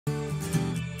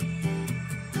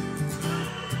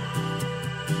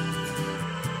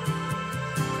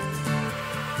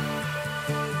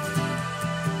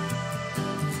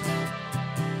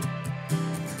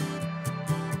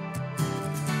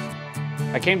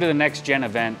I came to the Next Gen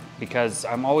event because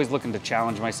I'm always looking to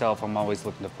challenge myself, I'm always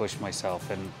looking to push myself,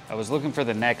 and I was looking for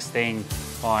the next thing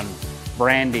on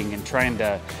branding and trying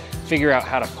to figure out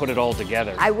how to put it all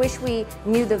together. I wish we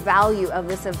knew the value of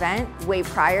this event way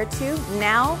prior to.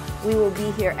 Now we will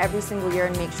be here every single year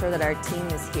and make sure that our team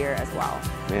is here as well.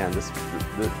 Man,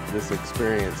 this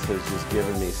experience has just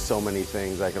given me so many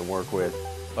things I can work with.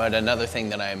 But another thing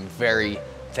that I'm very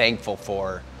thankful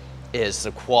for is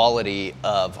the quality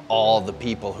of all the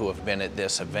people who have been at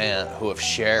this event, who have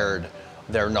shared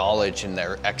their knowledge and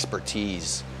their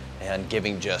expertise and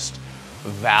giving just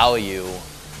value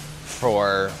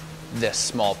for this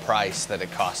small price that it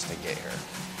costs to get here.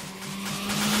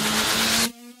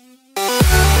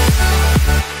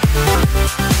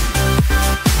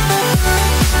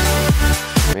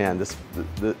 Man,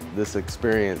 this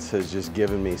experience has just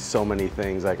given me so many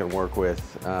things I can work with.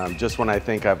 Just when I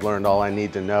think I've learned all I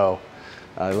need to know,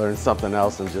 I learn something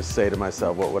else and just say to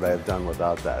myself, what would I have done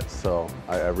without that? So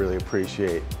I really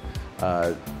appreciate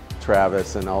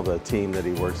Travis and all the team that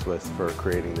he works with for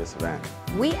creating this event.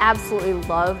 We absolutely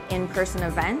love in-person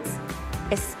events,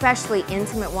 especially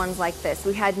intimate ones like this.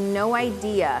 We had no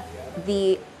idea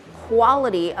the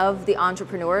quality of the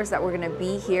entrepreneurs that were going to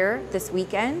be here this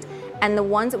weekend, and the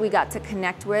ones that we got to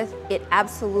connect with. It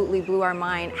absolutely blew our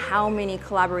mind how many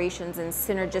collaborations and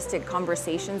synergistic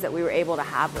conversations that we were able to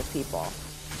have with people.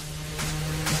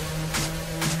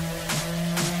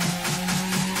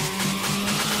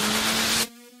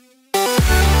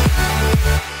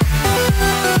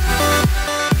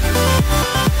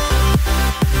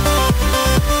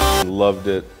 Loved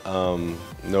it.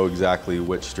 Know exactly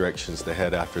which directions to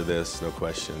head after this, no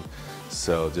question.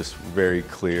 So just very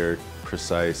clear,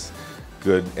 precise,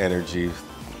 good energy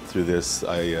through this.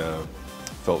 I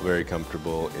felt very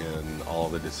comfortable in all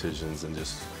the decisions and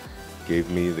just gave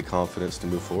me the confidence to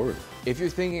move forward. If you're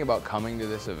thinking about coming to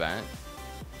this event,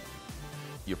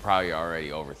 you're probably already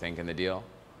overthinking the deal.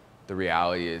 The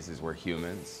reality is we're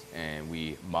humans and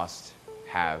we must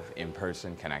have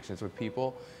in-person connections with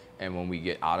people. And when we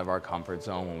get out of our comfort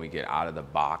zone, when we get out of the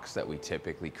box that we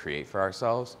typically create for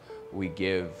ourselves, we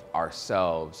give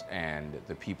ourselves and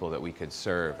the people that we could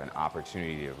serve an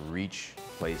opportunity to reach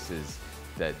places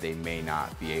that they may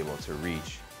not be able to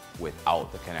reach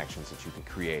without the connections that you can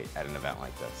create at an event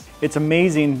like this. It's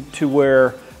amazing to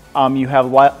where you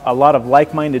have a lot of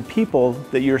like-minded people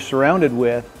that you're surrounded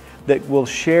with that will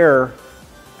share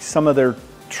some of their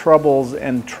troubles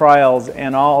and trials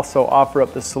and also offer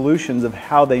up the solutions of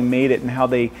how they made it and how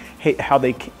they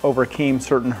overcame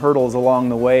certain hurdles along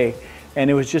the way. And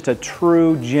it was just a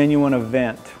true, genuine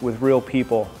event with real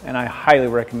people, and I highly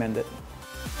recommend it.